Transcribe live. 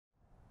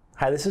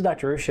Hi, this is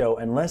Dr. Ruscio,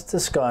 and let's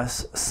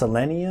discuss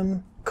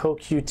Selenium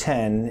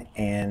CoQ10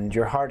 and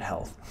your heart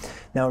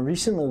health. Now,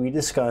 recently we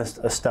discussed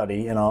a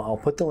study, and I'll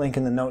put the link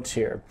in the notes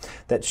here,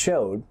 that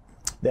showed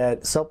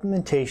that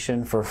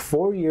supplementation for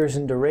 4 years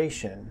in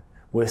duration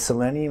with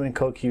Selenium and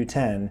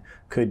CoQ10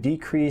 could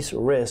decrease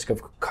risk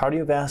of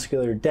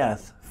cardiovascular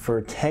death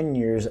for 10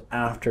 years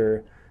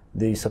after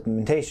the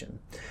supplementation.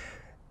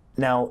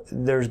 Now,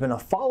 there's been a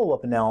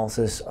follow-up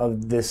analysis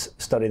of this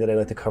study that I'd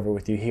like to cover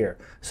with you here.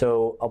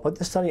 So I'll put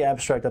the study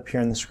abstract up here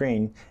on the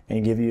screen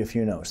and give you a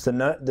few notes. The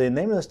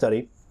name of the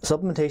study,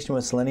 supplementation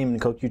with Selenium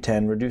and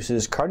CoQ10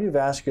 reduces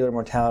cardiovascular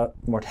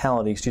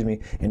mortality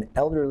in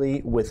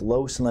elderly with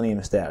low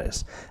selenium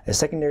status, a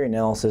secondary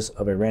analysis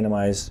of a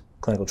randomized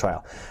clinical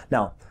trial.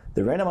 Now,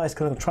 the randomized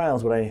clinical trial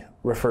is what I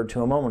referred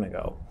to a moment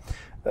ago.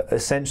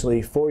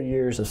 Essentially, 4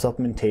 years of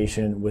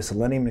supplementation with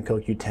Selenium and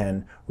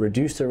CoQ10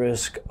 reduced the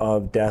risk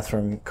of death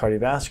from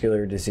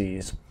cardiovascular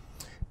disease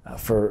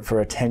for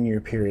a 10-year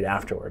period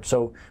afterwards.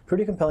 So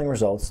pretty compelling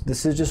results.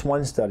 This is just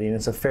one study, and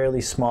it's a fairly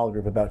small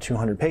group, about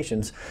 200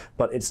 patients,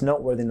 but it's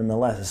noteworthy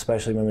nonetheless,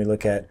 especially when we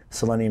look at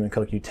Selenium and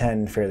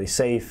CoQ10, fairly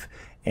safe,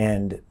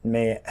 and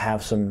may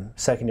have some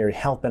secondary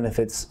health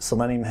benefits.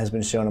 Selenium has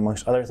been shown,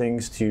 amongst other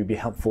things, to be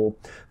helpful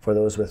for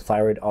those with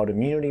thyroid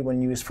autoimmunity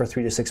when used for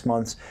 3 to 6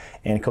 months,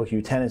 and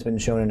CoQ10 has been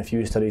shown in a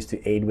few studies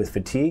to aid with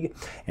fatigue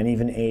and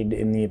even aid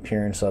in the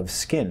appearance of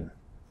skin.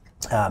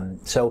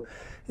 So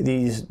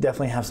these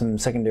definitely have some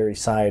secondary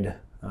side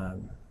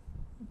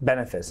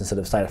benefits instead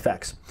of side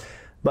effects.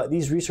 But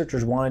these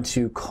researchers wanted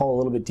to call a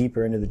little bit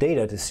deeper into the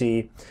data to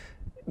see,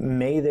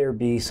 may there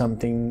be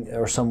something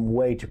or some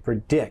way to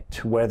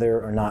predict whether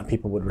or not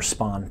people would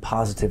respond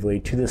positively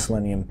to the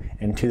Selenium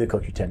and to the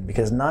CoQ10?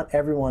 Because not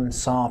everyone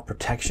saw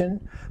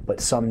protection,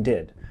 but some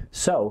did.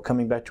 So,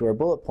 coming back to our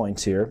bullet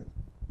points here,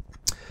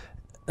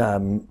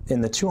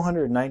 in the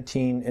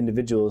 219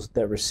 individuals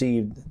that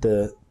received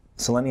the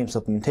Selenium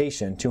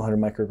supplementation, 200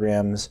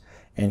 micrograms,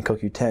 and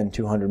CoQ10,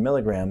 200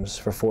 milligrams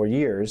for 4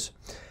 years,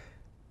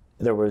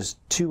 there was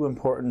 2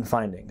 important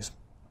findings.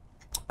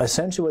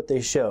 Essentially what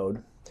they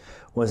showed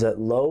was that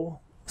low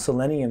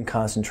selenium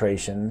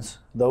concentrations,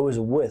 those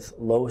with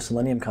low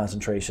selenium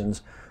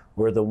concentrations,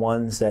 were the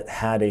ones that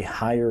had a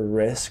higher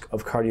risk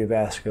of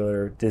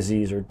cardiovascular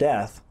disease or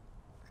death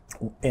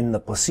in the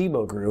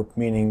placebo group,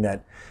 meaning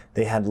that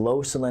they had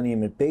low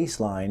selenium at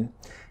baseline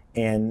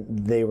and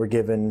they were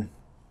given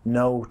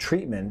no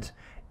treatment,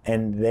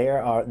 and they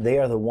are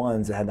the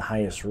ones that had the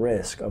highest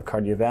risk of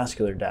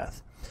cardiovascular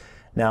death.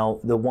 Now,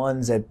 the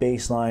ones at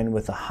baseline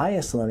with the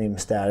highest selenium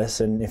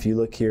status, and if you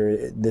look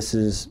here, this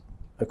is,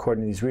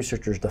 according to these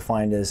researchers,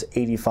 defined as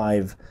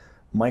 85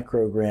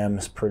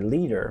 micrograms per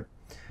liter,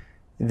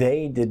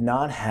 they did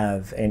not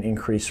have an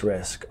increased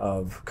risk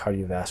of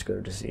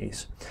cardiovascular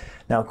disease.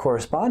 Now,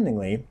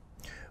 correspondingly,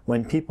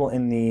 when people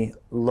in the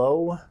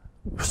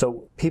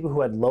people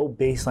who had low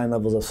baseline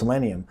levels of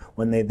selenium,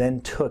 when they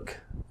then took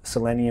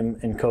Selenium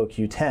and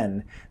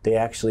CoQ10, they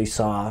actually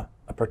saw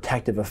a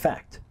protective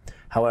effect.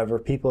 However,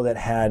 people that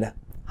had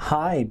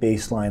high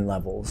baseline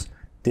levels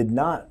did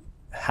not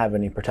have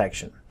any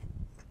protection.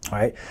 All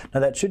right. Now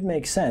that should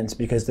make sense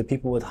because the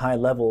people with high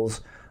levels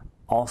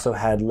also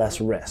had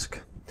less risk.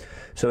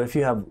 So if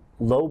you have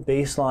low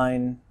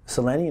baseline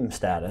selenium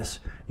status,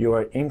 you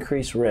are at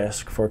increased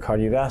risk for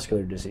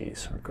cardiovascular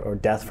disease or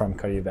death from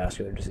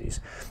cardiovascular disease.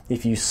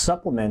 If you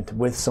supplement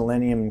with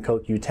Selenium and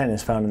CoQ10,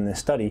 as found in this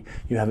study,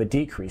 you have a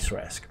decreased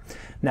risk.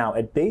 Now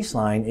at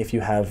baseline, if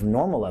you have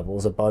normal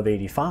levels above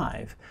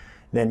 85,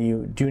 then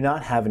you do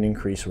not have an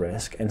increased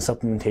risk, and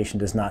supplementation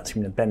does not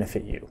seem to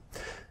benefit you.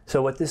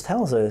 So what this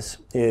tells us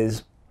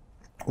is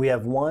we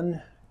have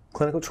one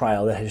clinical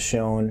trial that has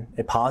shown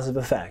a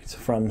positive effect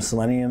from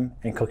Selenium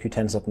and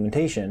CoQ10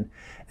 supplementation,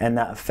 and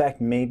that effect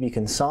may be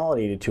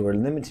consolidated to or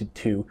limited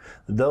to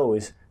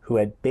those who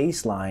at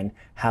baseline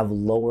have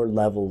lower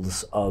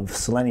levels of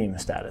selenium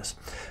status.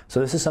 So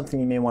this is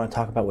something you may want to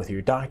talk about with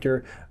your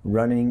doctor,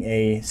 running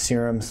a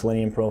serum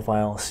selenium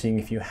profile, seeing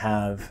if you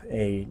have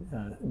a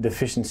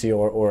deficiency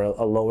or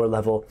a lower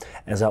level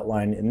as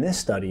outlined in this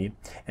study,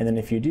 and then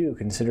if you do,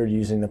 consider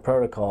using the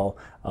protocol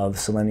of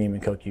Selenium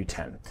and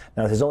CoQ10.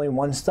 Now, there's only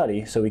one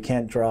study, so we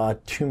can't draw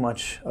too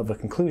much of a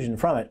conclusion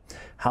from it.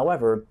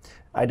 However,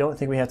 I don't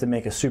think we have to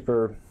make a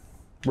super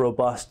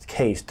robust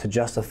case to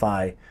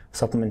justify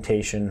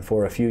supplementation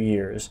for a few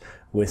years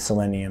with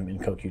Selenium and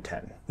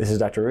CoQ10. This is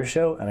Dr.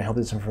 Ruscio, and I hope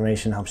this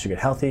information helps you get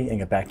healthy and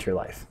get back to your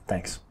life.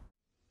 Thanks.